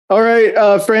All right,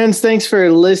 friends, thanks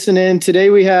for listening. Today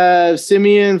we have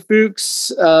Simeon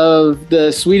Fuchs of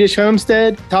the Swedish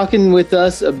Homestead talking with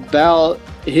us about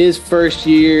his first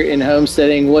year in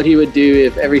homesteading, what he would do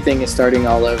if everything is starting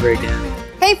all over again.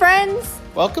 Hey, friends.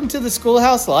 Welcome to the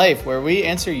Schoolhouse Life, where we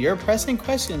answer your pressing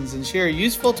questions and share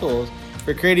useful tools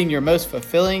for creating your most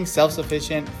fulfilling,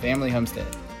 self-sufficient family homestead.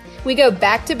 We go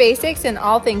back to basics in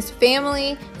all things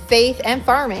family, faith, and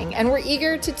farming, and we're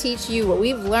eager to teach you what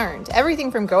we've learned.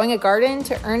 Everything from growing a garden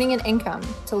to earning an income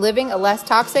to living a less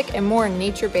toxic and more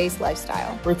nature-based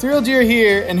lifestyle. We're thrilled you're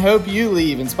here and hope you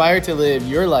leave inspired to live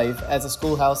your life as a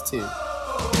schoolhouse too.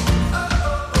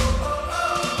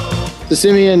 So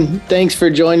Simeon, thanks for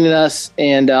joining us.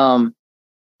 And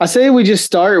I say we just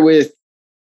start with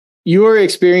your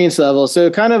experience level.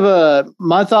 So kind of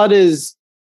my thought is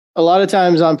a lot of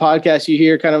times on podcasts, you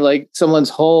hear kind of like someone's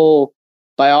whole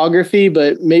biography,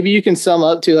 but maybe you can sum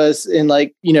up to us in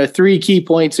 3 key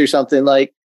points or something,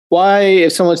 like why,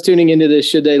 if someone's tuning into this,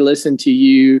 should they listen to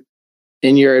you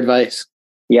and your advice?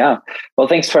 Yeah. Well,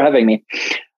 thanks for having me.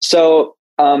 So,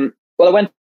 I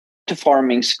went to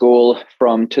farming school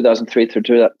from 2003 through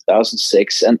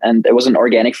 2006, and it was an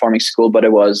organic farming school, but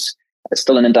it was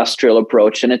still an industrial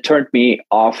approach, and it turned me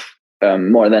off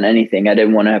more than anything. I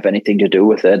didn't want to have anything to do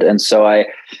with it. And so I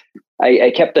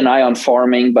kept an eye on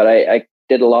farming, but I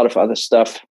did a lot of other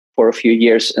stuff for a few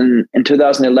years. And in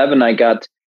 2011, I got,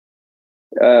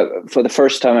 for the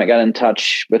first time, I got in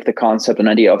touch with the concept and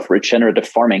idea of regenerative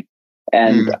farming.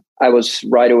 And I was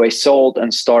right away sold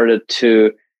and started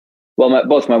to,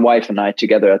 both my wife and I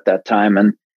together at that time.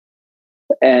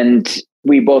 And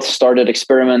we both started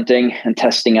experimenting and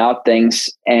testing out things,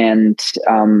 and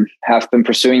have been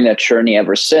pursuing that journey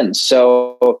ever since.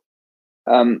 So,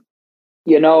 when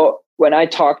I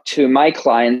talk to my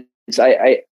clients,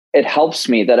 it helps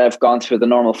me that I've gone through the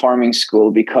normal farming school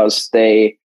because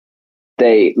they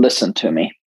listen to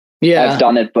me. Yeah, I've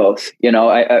done it both.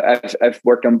 I've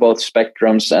worked on both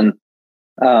spectrums and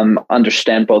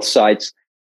understand both sides,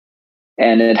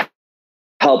 and it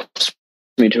helps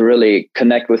me to really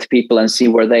connect with people and see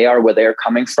where they're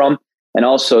coming from, and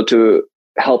also to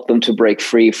help them to break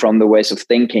free from the ways of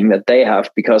thinking that they have,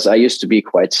 because I used to be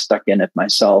quite stuck in it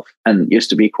myself and used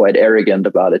to be quite arrogant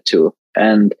about it too.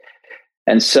 And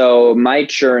so my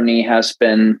journey has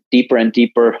been deeper and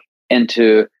deeper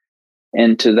into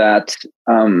that,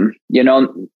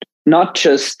 not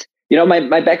just,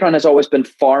 my background has always been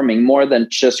farming more than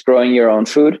just growing your own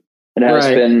food. It has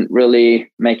been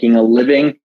really making a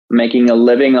living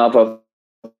off of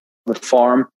the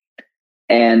farm.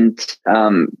 And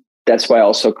that's why I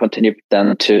also continued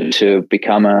then to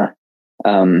become a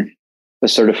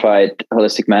certified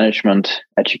holistic management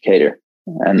educator.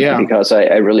 And because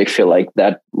I really feel like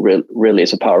that really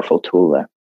is a powerful tool there.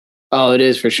 Oh, it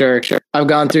is for sure. I've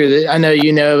gone through I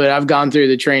know but I've gone through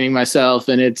the training myself,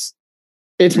 and it's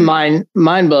mind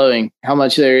blowing how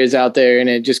much there is out there. And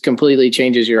it just completely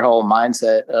changes your whole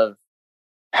mindset of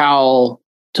how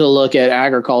to look at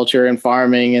agriculture and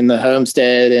farming and the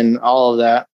homestead and all of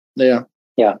that.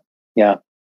 Yeah.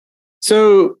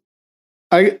 So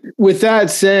with that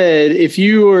said, if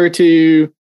you were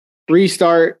to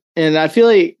restart, and I feel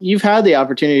like you've had the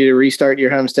opportunity to restart your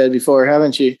homestead before,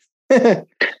 haven't you?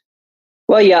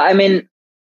 Well, yeah, I mean,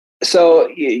 so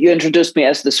you introduced me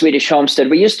as the Swedish Homestead.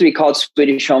 We used to be called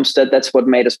Swedish Homestead. That's what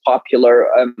made us popular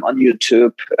on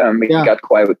YouTube. We got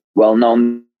quite well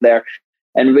known there.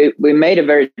 And we made a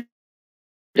very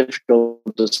difficult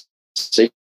decision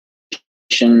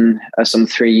some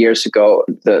 3 years ago,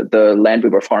 the land we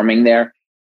were farming there,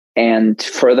 and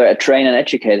further train and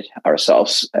educate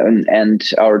ourselves. And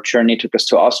our journey took us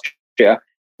to Austria,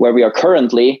 where we are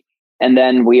currently. And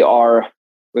then we're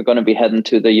going to be heading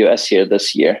to the US here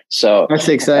this year. So that's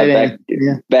exciting.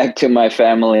 Back to my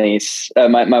family's,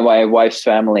 my wife's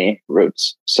family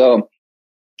roots. So,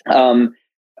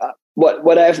 we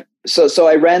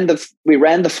ran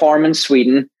the farm in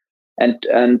Sweden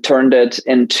and turned it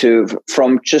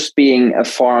from just being a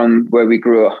farm where we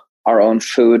grew our own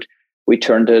food. We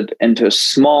turned it into a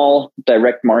small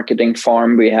direct marketing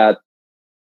farm. We had,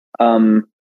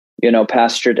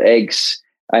 pastured eggs.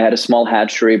 I had a small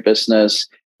hatchery business.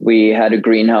 We had a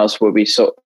greenhouse where we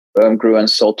grew and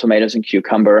sold tomatoes and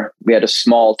cucumber. We had a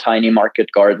small, tiny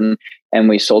market garden, and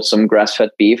we sold some grass-fed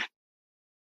beef.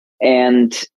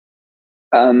 And,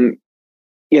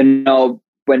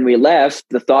 when we left,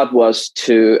 the thought was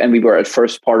and we were at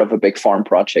first part of a big farm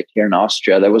project here in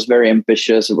Austria that was very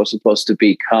ambitious. It was supposed to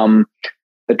become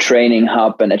a training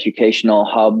hub, an educational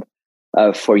hub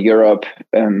for Europe,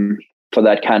 for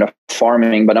that kind of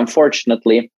farming. But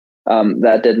unfortunately,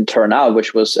 that didn't turn out,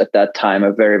 which was at that time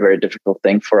a very, very difficult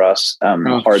thing for us,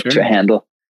 hard to handle.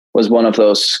 Was one of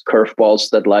those curveballs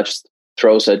that life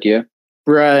throws at you.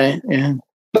 Right. Yeah.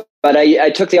 But I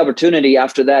took the opportunity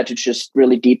after that to just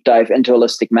really deep dive into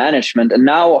holistic management. And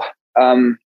now,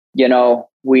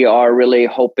 we are really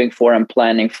hoping for and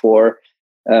planning for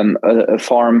a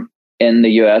farm in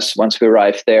the US once we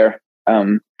arrive there,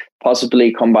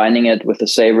 possibly combining it with a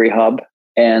savory hub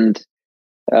and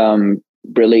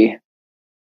really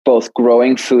both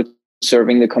growing food,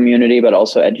 serving the community, but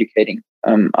also educating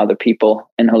other people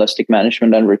in holistic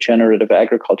management and regenerative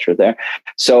agriculture there.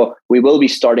 So we will be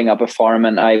starting up a farm,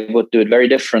 and I would do it very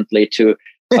differently to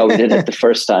how we did it the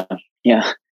first time.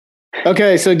 Yeah.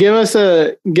 Okay, so give us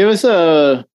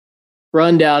a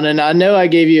rundown, and I know I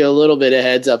gave you a little bit of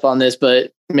heads up on this,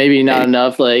 but maybe not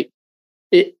enough. Like,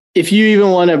 if you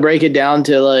even want to break it down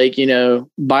to like,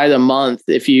 by the month,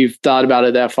 if you've thought about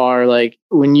it that far, like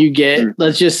when you get,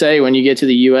 let's just say when you get to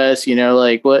the US,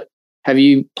 like what, have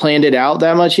you planned it out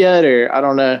that much yet? Or I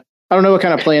don't know what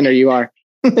kind of planner you are.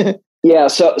 Yeah.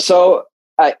 So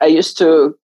I used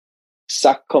to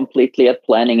suck completely at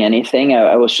planning anything.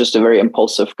 I was just a very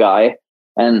impulsive guy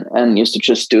and used to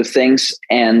just do things.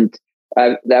 And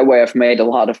that way I've made a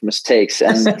lot of mistakes,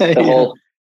 and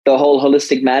the whole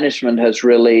holistic management has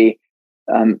really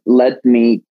led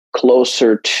me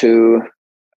closer to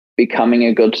becoming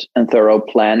a good and thorough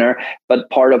planner. But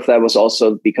part of that was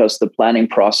also because the planning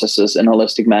processes in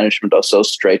holistic management are so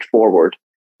straightforward.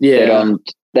 Yeah.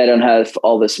 They don't have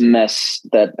all this mess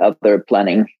that other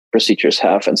planning procedures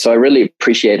have. And so I really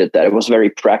appreciated that. It was very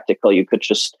practical. You could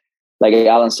just, like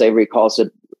Alan Savory calls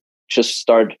it, just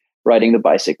start riding the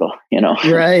bicycle,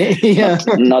 right? Yeah.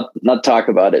 not talk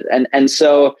about it. And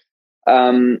so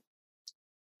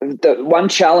the one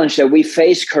challenge that we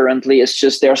face currently is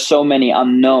just there are so many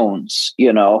unknowns. We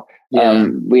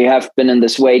have been in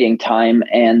this waiting time,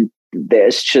 and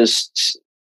there's just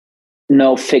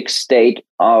no fixed date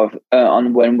of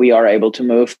on when we are able to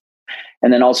move.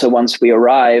 And then also once we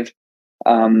arrive,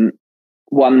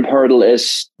 one hurdle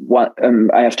is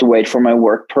I have to wait for my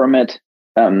work permit.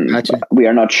 Gotcha. We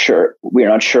are not sure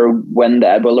when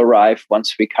that will arrive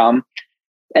once we come.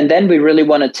 And then we really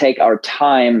want to take our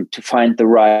time to find the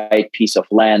right piece of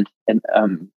land and,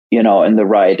 in the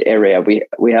right area.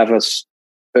 We have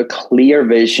a clear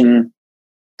vision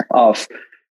of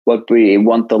what we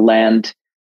want the land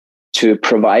to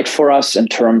provide for us in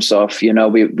terms of, we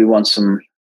want some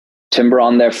timber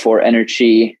on there for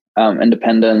energy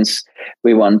independence.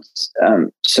 We want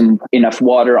some enough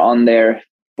water on there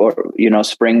for,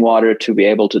 spring water to be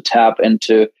able to tap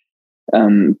into,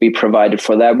 be provided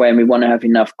for that way. And we want to have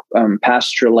enough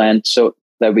pasture land so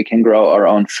that we can grow our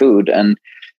own food. And,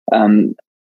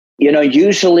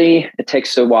 usually it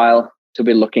takes a while to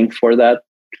be looking for that.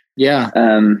 Yeah.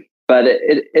 But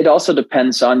it also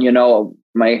depends on,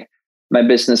 my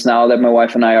business now that my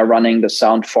wife and I are running, the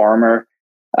Sound Farmer,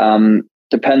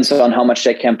 depends on how much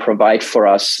they can provide for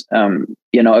us.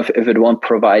 If it won't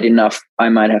provide enough, I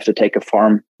might have to take a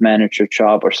farm manager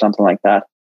job or something like that.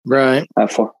 Right.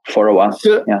 For a while.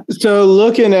 So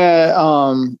looking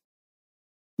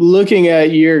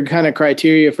at your kind of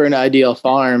criteria for an ideal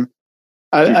farm,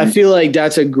 I feel like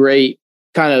that's a great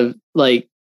kind of like,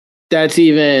 that's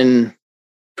even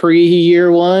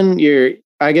pre-year one.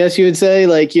 I guess you would say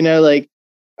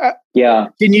yeah.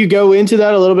 Can you go into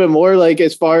that a little bit more? Like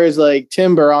as far as like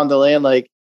timber on the land,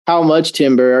 like how much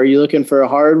timber are you looking for? A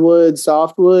hardwood,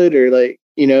 softwood, or like,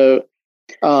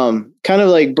 kind of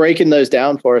like breaking those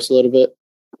down for us a little bit.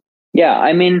 Yeah.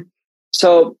 I mean,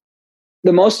 so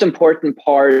the most important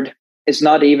part is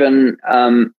not even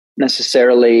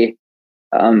necessarily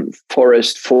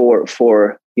forest for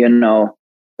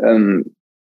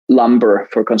lumber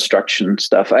for construction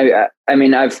stuff. I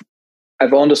mean, I've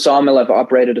owned a sawmill, I've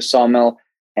operated a sawmill,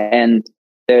 and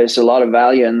there's a lot of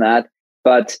value in that.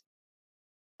 But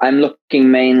I'm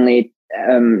looking mainly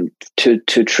to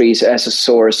trees as a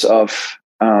source of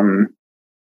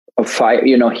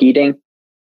fire, heating.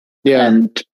 Yeah.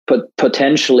 And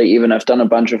potentially even I've done a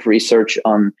bunch of research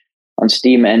on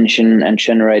steam engine and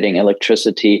generating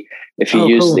electricity. If you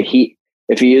use the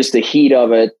heat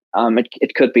of it,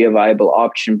 it could be a viable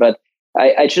option. But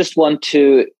I just want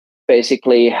to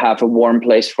basically have a warm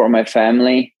place for my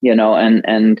family,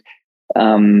 and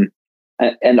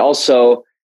also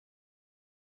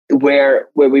where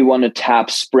we want to tap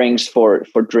springs for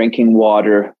drinking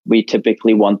water. We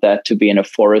typically want that to be in a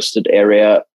forested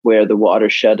area where the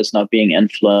watershed is not being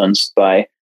influenced by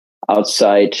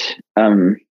outside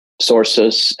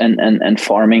sources and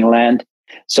farming land.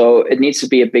 So it needs to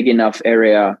be a big enough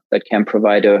area that can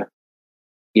provide a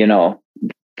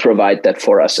provide that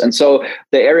for us. And so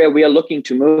the area we are looking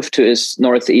to move to is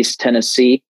Northeast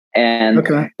Tennessee, and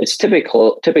it's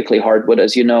typically hardwood,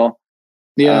 as you know.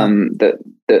 Yeah.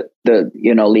 The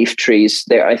leaf trees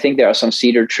there. I think there are some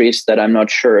cedar trees that I'm not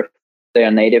sure if they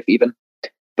are native even,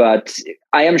 but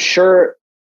I'm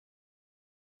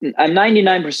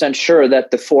 99% sure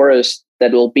that the forest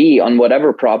that will be on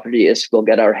whatever property is we'll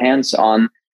get our hands on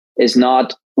is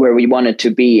not where we want it to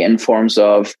be in forms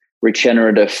of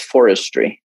regenerative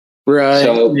forestry. Right.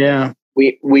 So yeah,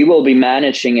 we will be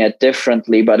managing it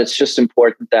differently, but it's just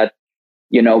important that,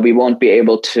 we won't be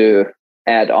able to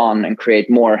add on and create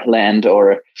more land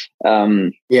or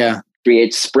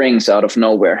create springs out of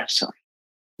nowhere. So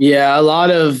yeah, a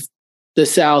lot of the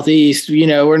Southeast,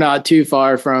 we're not too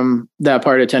far from that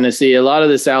part of Tennessee. A lot of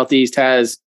the Southeast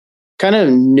has kind of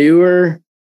newer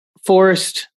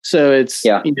forest. So it's,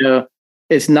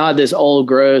 it's not this old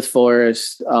growth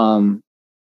forest. And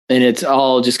it's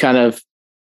all just kind of,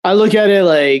 I look at it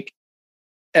like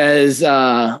as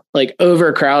like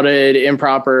overcrowded,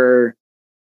 improper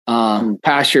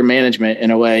pasture management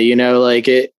in a way, like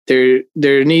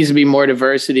there needs to be more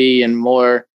diversity and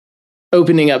more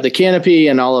opening up the canopy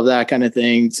and all of that kind of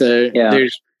thing. So go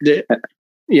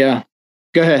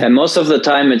ahead. And most of the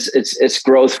time it's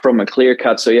growth from a clear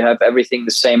cut. So you have everything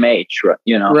the same age,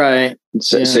 Right.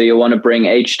 So you want to bring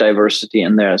age diversity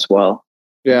in there as well.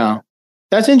 Yeah.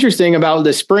 That's interesting about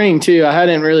the spring too. I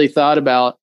hadn't really thought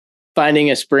about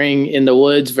finding a spring in the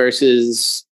woods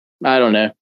versus, I don't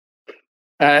know.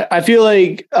 I feel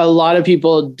like a lot of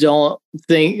people don't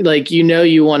think like,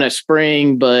 you want a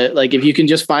spring, but like if you can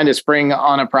just find a spring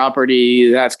on a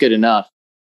property, that's good enough.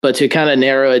 But to kind of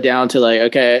narrow it down to like,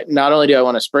 okay, not only do I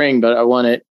want a spring, but I want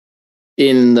it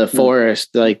in the forest,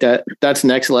 like that's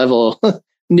next level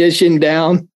niching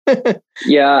down.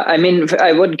 Yeah. I mean,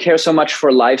 I wouldn't care so much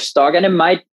for livestock, and it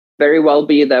might very well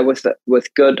be that with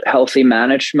good, healthy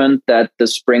management that the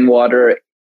spring water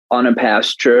on a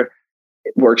pasture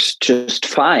works just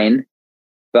fine,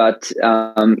 but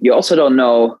you also don't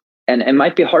know, and it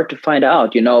might be hard to find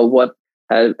out, what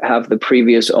have the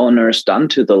previous owners done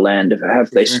to the land? Have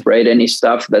they sprayed any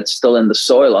stuff that's still in the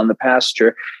soil on the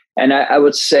pasture? And I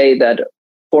would say that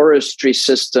forestry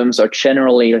systems are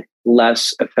generally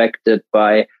less affected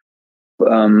by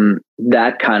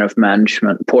that kind of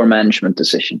poor management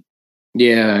decision.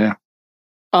 Yeah.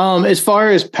 As far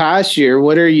as pasture,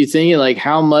 what are you thinking? Like,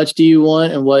 how much do you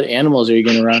want, and what animals are you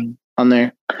going to run on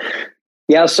there?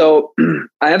 Yeah, so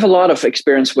I have a lot of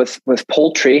experience with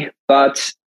poultry,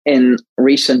 but in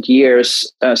recent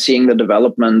years, seeing the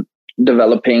developing,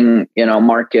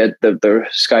 market, the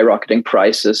skyrocketing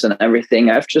prices and everything,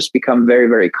 I've just become very,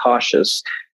 very cautious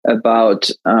about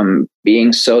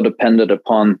being so dependent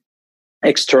upon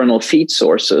external feed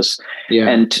sources. Yeah.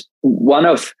 And one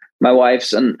of my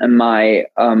wife's and my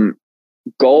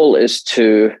goal is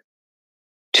to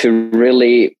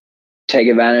really take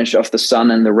advantage of the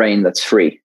sun and the rain that's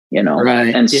free,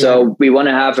 Right. And so we want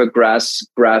to have a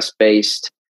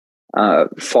grass-based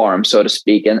farm, so to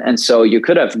speak. And so you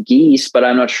could have geese, but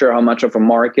I'm not sure how much of a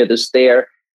market is there.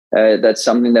 That's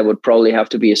something that would probably have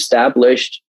to be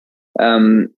established.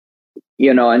 And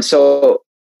so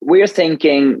we're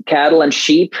thinking cattle and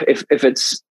sheep.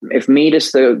 If meat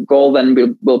is the goal, then we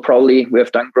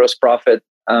have done gross profit,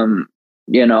 on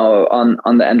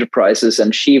the enterprises,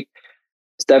 and sheep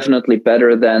is definitely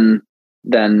better than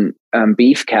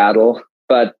beef cattle.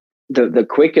 But the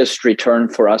quickest return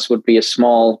for us would be a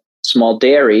small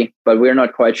dairy, but we're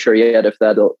not quite sure yet if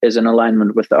that is in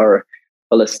alignment with our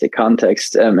holistic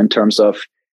context in terms of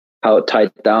how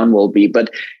tight down will be. But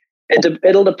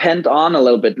it'll depend on a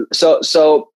little bit.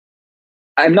 So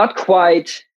I'm not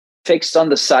quite fixed on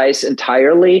the size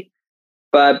entirely,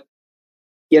 but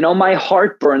my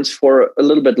heart burns for a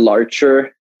little bit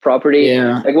larger property.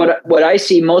 Yeah. Like what I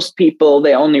see, most people,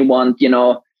 they only want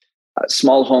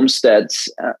small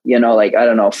homesteads, like, I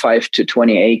don't know, 5 to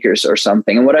 20 acres or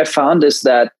something. And what I found is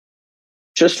that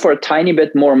just for a tiny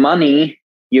bit more money,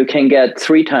 you can get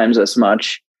 3 times as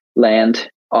much land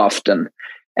often.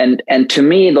 And to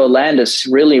me, the land is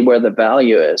really where the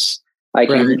value is. I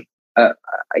can,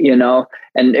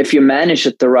 and if you manage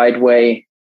it the right way,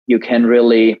 you can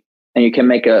really, and you can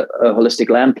make a holistic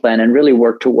land plan and really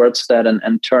work towards that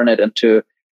and turn it into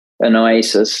an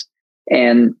oasis.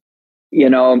 And,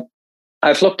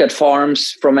 I've looked at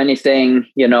farms from anything,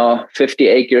 50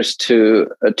 acres to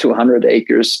 200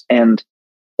 acres. And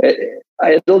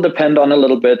it'll depend on a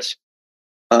little bit,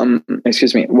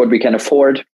 what we can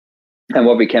afford and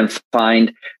what we can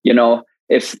find.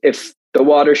 If the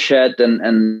watershed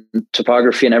and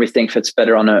topography and everything fits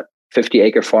better on a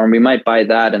 50-acre farm, we might buy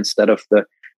that instead of the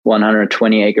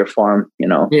 120 acre farm,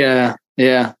 Yeah.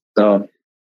 Yeah. So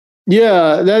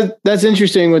yeah, that's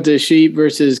interesting with the sheep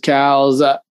versus cows.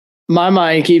 My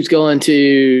mind keeps going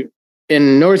to,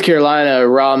 in North Carolina,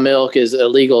 raw milk is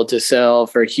illegal to sell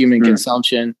for human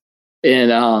consumption.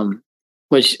 And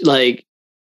which like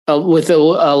with a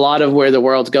lot of where the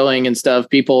world's going and stuff,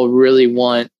 people really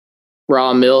want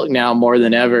raw milk now more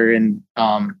than ever. And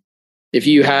if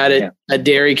you had a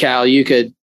dairy cow, you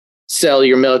could sell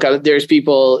your milk. There's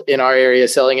people in our area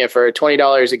selling it for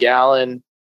 $20 a gallon,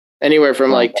 anywhere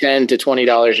from like $10 to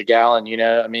 $20 a gallon.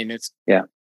 I mean,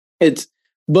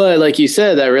 but like you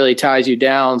said, that really ties you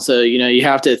down. So, you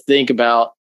have to think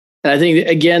about, and I think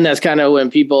again, that's kind of when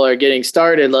people are getting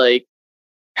started, like,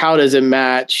 how does it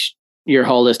match your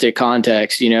holistic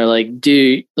context?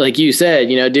 Like you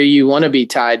said, do you want to be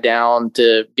tied down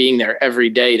to being there every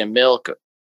day to milk,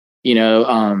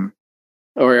 or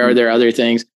are there other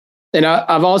things? And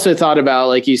I've also thought about,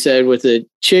 like you said, with the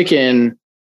chicken,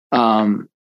 that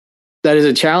is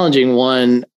a challenging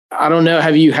one. I don't know.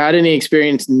 Have you had any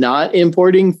experience not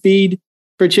importing feed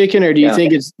for chicken, or do you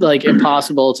think it's like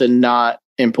impossible to not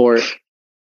import?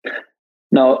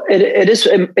 No, it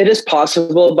is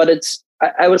possible, but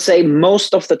I would say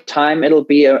most of the time it'll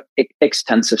be a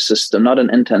extensive system, not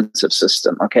an intensive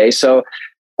system. Okay, so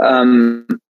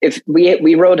if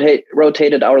we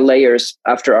rotated our layers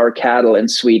after our cattle in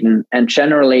Sweden, and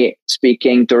generally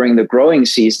speaking, during the growing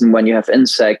season, when you have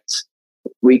insects,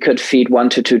 we could feed 1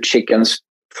 to 2 chickens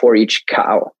for each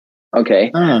cow.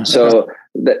 Okay, so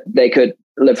they could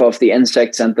live off the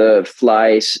insects and the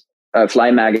fly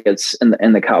maggots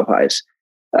in the cow pies.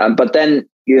 But then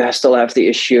you still have the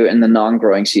issue in the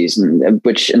non-growing season,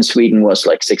 which in Sweden was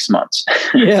like 6 months.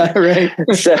 Yeah, right.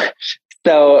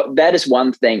 So that is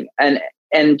one thing. And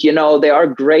there are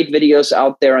great videos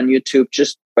out there on YouTube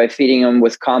just by feeding them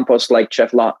with compost, like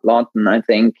Jeff Lawton, I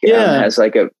think, has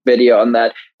like a video on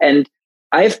that. And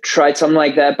I've tried something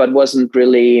like that, but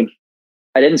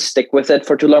I didn't stick with it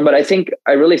for too long. But I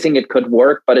really think it could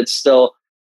work, but it's still,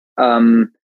 unless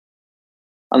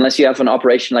you have an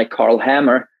operation like Carl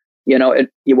Hammer,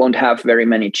 you won't have very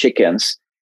many chickens.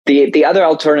 The other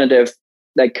alternative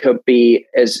that could be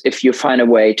is if you find a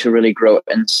way to really grow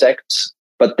insects,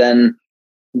 but then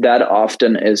that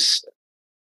often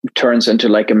turns into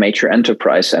like a major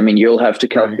enterprise. I mean, you'll have to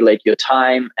calculate your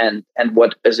time and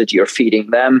what is it you're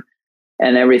feeding them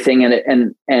and everything.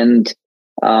 And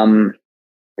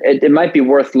it might be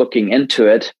worth looking into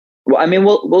it. Well, I mean,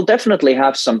 we'll definitely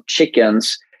have some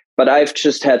chickens, but I've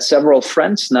just had several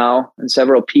friends now and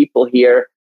several people here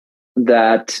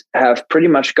that have pretty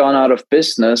much gone out of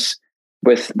business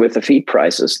with the feed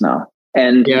prices now.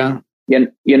 And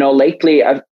lately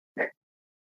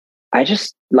I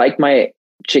just like my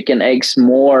chicken eggs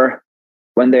more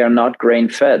when they are not grain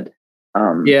fed.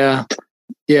 I mean,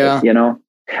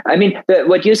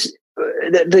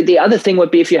 the other thing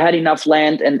would be if you had enough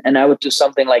land and I would do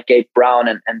something like Gabe Brown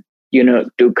and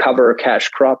do cover cash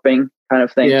cropping kind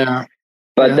of thing. Yeah.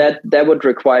 But that would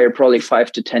require probably 5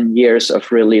 to 10 years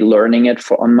of really learning it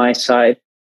on my side.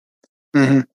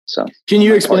 Mm-hmm. So can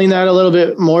you explain that a little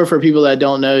bit more for people that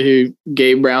don't know who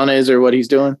Gabe Brown is or what he's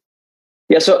doing?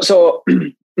 Yeah. So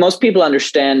most people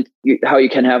understand how you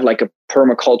can have like a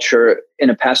permaculture in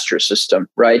a pasture system,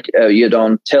 right? You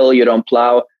don't till, you don't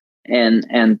plow,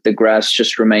 and the grass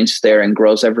just remains there and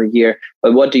grows every year.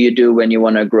 But what do you do when you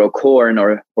want to grow corn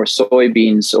or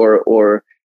soybeans or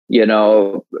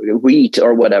wheat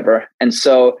or whatever? And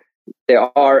so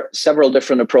there are several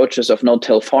different approaches of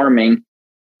no-till farming.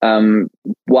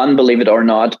 One, believe it or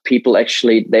not, people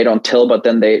actually, they don't till, but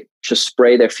then they just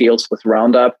spray their fields with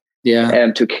Roundup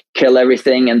to kill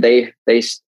everything. And they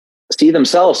see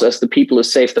themselves as the people who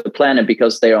save the planet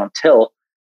because they don't till.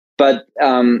 But,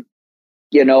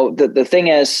 the thing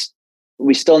is,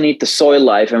 we still need the soil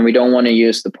life and we don't want to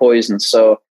use the poison.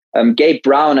 So Gabe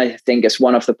Brown, I think, is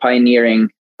one of the pioneering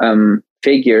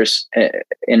figures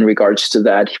in regards to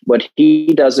that. What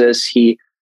he does is he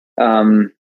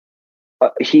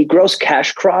grows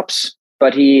cash crops,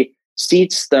 but he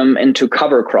seeds them into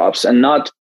cover crops, and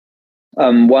not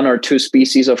 1 or 2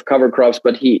 species of cover crops,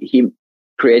 but he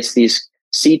creates these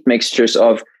seed mixtures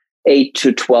of 8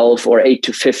 to 12 or 8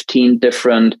 to 15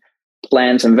 different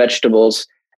plants and vegetables.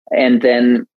 And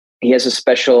then he has a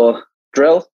special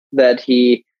drill that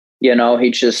he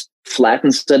just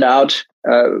flattens it out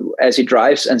as he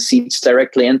drives and seeds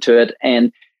directly into it.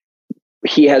 And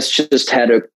he has just had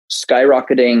a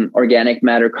skyrocketing organic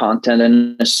matter content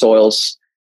in his soils.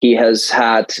 He has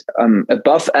had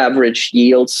above average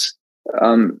yields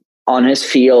on his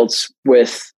fields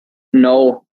with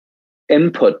no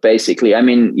input basically. I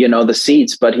mean, the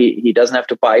seeds, but he doesn't have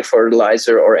to buy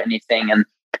fertilizer or anything.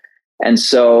 And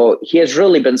so he has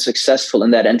really been successful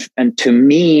in that. And to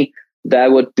me,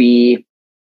 that would be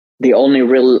the only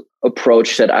real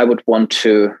approach that I would want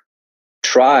to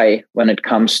try when it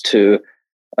comes to,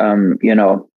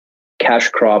 cash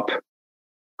crop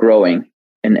growing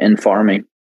in farming.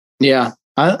 Yeah.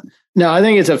 I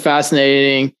think it's a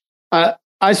fascinating,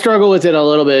 I struggle with it a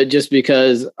little bit just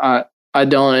because I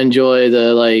don't enjoy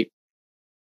the like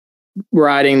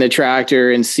riding the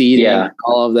tractor and seeding and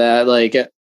all of that. Like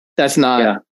that's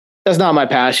not my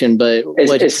passion, but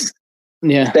it's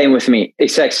same with me.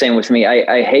 Exact same with me.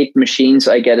 I hate machines.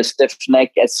 I get a stiff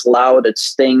neck. It's loud. It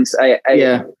stings.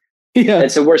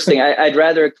 It's the worst thing. I'd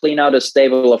rather clean out a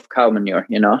stable of cow manure,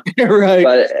 Right.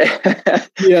 But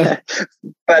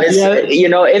but it's,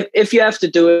 if you have to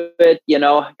do it,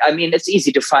 I mean, it's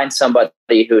easy to find somebody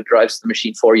who drives the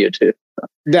machine for you too.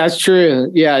 That's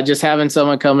true. Yeah. Just having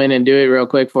someone come in and do it real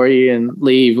quick for you and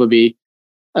leave would be,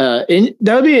 that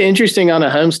would be interesting on a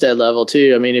homestead level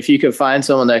too. I mean, if you could find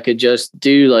someone that could just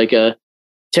do like a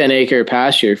 10-acre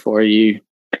pasture for you.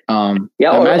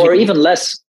 Or even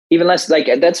less. Even less, like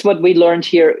that's what we learned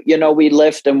here. We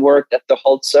lived and worked at the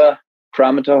Holzer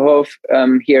Kramatohof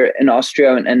here in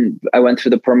Austria, and I went through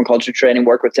the permaculture training,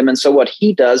 work with him. And so what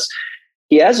he does,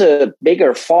 he has a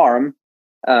bigger farm.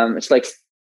 It's like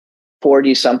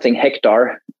 40 something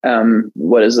hectare.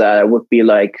 What is that? It would be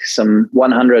like some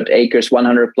 100 acres,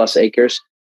 100 plus acres.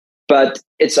 But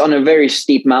it's on a very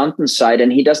steep mountainside,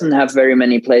 and he doesn't have very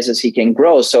many places he can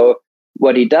grow. So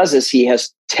what he does is he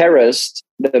has terraced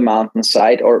the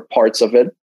mountainside or parts of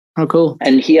it. Oh, cool.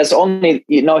 And he has only,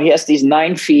 he has these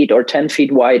 9 feet or 10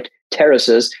 feet wide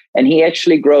terraces, and he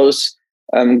actually grows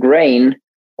grain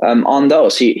on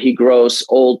those. He grows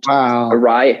old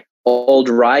rye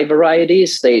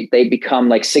varieties. They become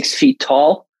like 6 feet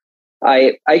tall.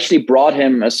 I actually brought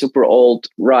him a super old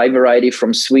rye variety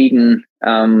from Sweden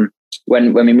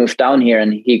when we moved down here,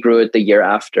 and he grew it the year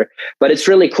after. But it's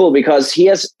really cool because he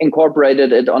has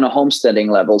incorporated it on a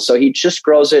homesteading level. So he just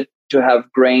grows it to have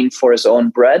grain for his own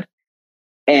bread.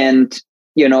 And,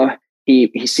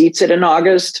 he seeds it in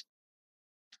August.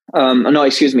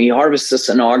 He harvests it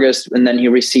in August, and then he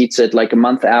reseeds it like a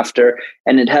month after,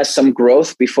 and it has some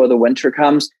growth before the winter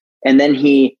comes. And then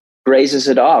he grazes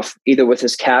it off either with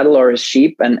his cattle or his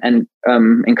sheep and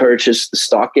encourages the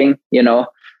stocking, and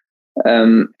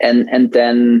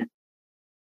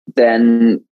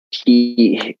then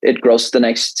it grows the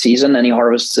next season, and he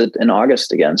harvests it in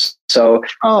August again. So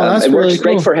it works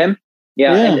great for him.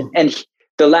 And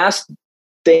the last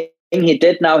thing he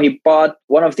did now, he bought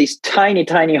one of these tiny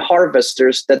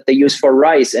harvesters that they use for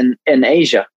rice in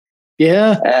Asia.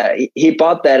 He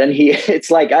bought that, and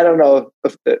it's like, I don't know,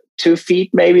 2 feet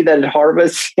maybe that it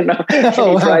harvests, he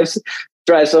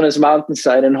drives on his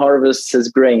mountainside and harvests his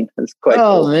grain. It's quite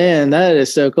cool. Man, that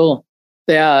is so cool.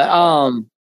 Yeah.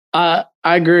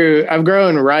 I've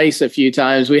grown rice a few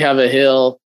times. We have a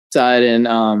hillside,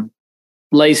 and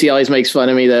Lacey always makes fun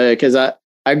of me though, because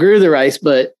I grew the rice,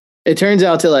 but it turns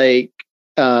out to like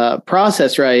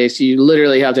processed rice, you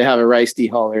literally have to have a rice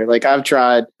dehuller. Like I've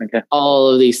tried all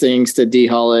of these things to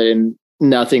dehull it and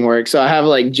nothing works. So I have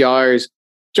like jars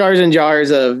and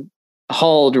jars of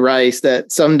hulled rice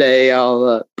that someday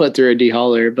I'll put through a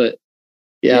dehuller. But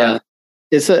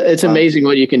it's amazing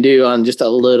what you can do on just a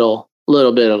little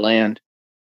bit of land.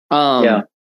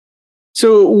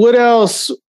 So what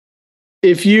else?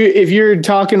 If you're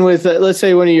talking with, let's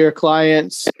say, one of your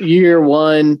clients, year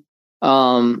one,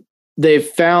 they've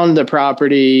found the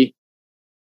property.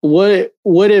 What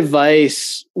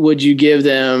advice would you give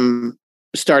them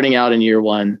starting out in year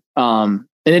one? And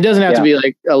it doesn't have to be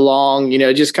like a long,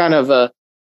 just kind of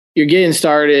you're getting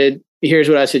started. Here's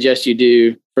what I suggest you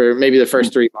do for maybe the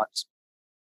first 3 months.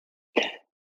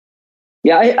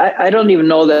 Yeah, I don't even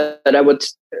know that I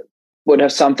would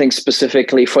have something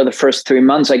specifically for the first 3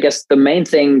 months. I guess the main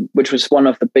thing, which was one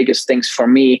of the biggest things for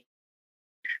me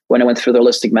when I went through the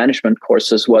holistic management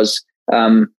courses, was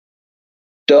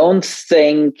don't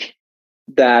think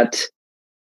that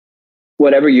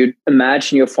whatever you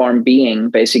imagine your farm being,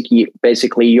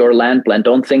 basically your land plan,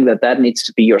 don't think that needs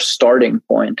to be your starting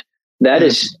point. That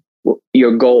is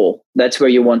your goal. That's where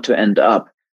you want to end up.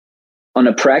 On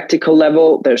a practical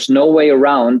level, there's no way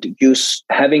around you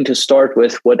having to start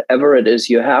with whatever it is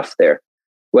you have there,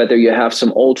 whether you have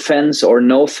some old fence or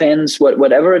no fence,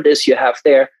 whatever it is you have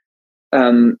there.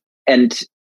 And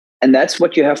that's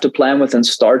what you have to plan with and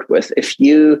start with. If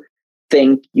you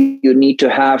think you need to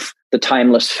have the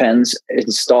timeless fence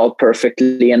installed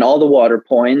perfectly and all the water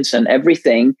points and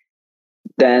everything,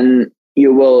 then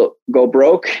you will go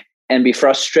broke and be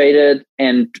frustrated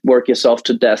and work yourself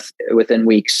to death within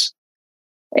weeks.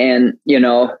 And,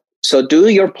 so do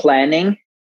your planning,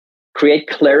 create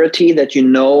clarity that you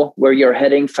know where you're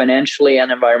heading financially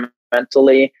and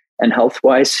environmentally and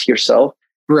health-wise yourself.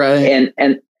 Right.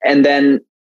 And then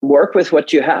work with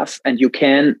what you have, and you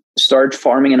can start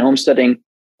farming and homesteading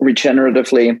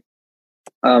regeneratively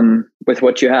with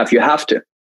what you have. You have to.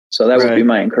 So that would be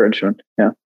my encouragement. Yeah.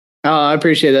 Oh, I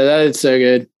appreciate that. That is so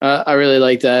good. I really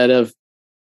like that, of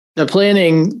the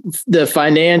planning, the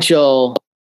financial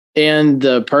and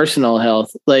the personal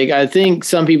health. Like, I think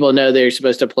some people know they're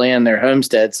supposed to plan their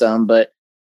homestead some, but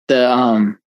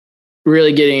the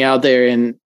really getting out there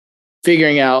and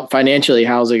figuring out financially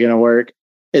how's it going to work.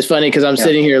 It's funny because I'm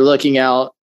sitting here looking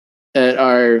out at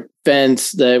our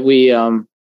fence that we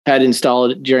had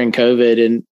installed during COVID,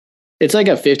 and it's like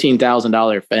a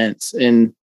 $15,000 fence.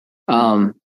 And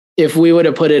if we would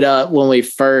have put it up when we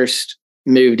first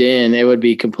moved in, it would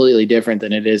be completely different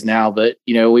than it is now. But,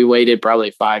 we waited probably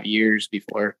 5 years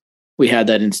before we had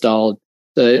that installed.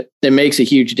 So it makes a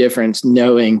huge difference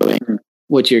knowing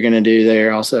what you're going to do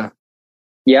there also.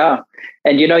 Yeah.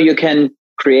 And, you can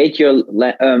create your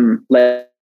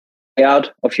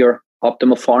layout of your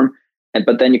optimal farm,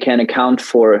 but then you can account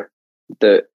for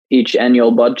each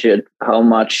annual budget, how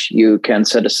much you can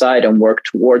set aside and work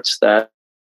towards that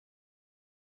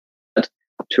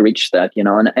to reach that,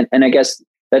 and I guess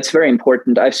that's very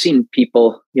important. I've seen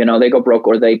people, they go broke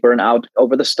or they burn out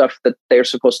over the stuff that they're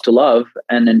supposed to love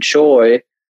and enjoy.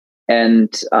 And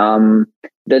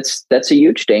that's a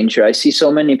huge danger. I see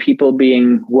so many people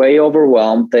being way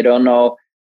overwhelmed. They don't know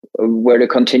where to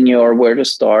continue or where to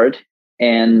start,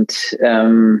 and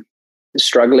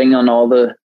struggling on all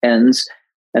the ends.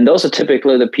 And those are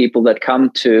typically the people that come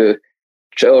to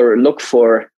or look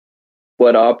for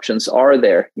what options are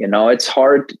there. It's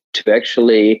hard to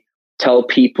actually tell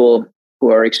people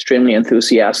who are extremely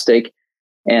enthusiastic,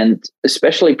 and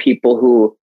especially people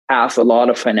who have a lot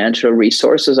of financial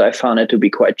resources. I found it to be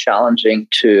quite challenging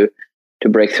to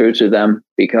break through to them,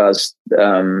 because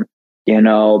the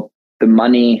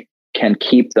money can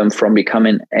keep them from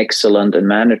becoming excellent in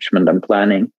management and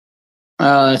planning.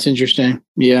 Oh, that's interesting.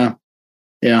 Yeah.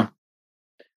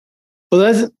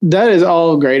 Well, that is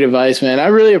all great advice, man. I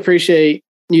really appreciate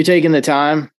you taking the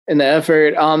time and the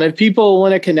effort. If people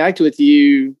want to connect with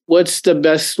you, what's the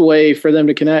best way for them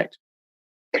to connect?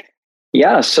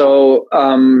 Yeah, so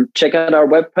check out our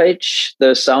webpage,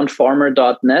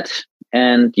 thesoundfarmer.net,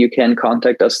 and you can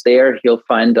contact us there. You'll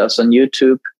find us on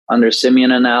YouTube under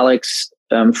Simeon and Alex,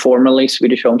 formerly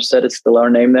Swedish Homestead. It's still our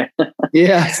name there.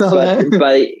 Yeah, I saw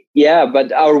that.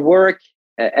 But our work,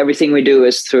 everything we do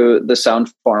is through The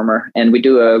Sound Farmer, and we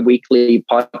do a weekly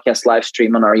podcast live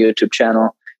stream on our YouTube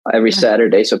channel every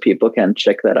Saturday, so people can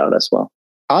check that out as well.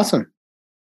 Awesome.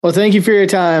 Well, thank you for your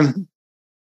time.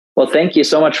 Well, thank you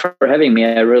so much for having me.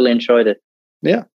 I really enjoyed it. Yeah.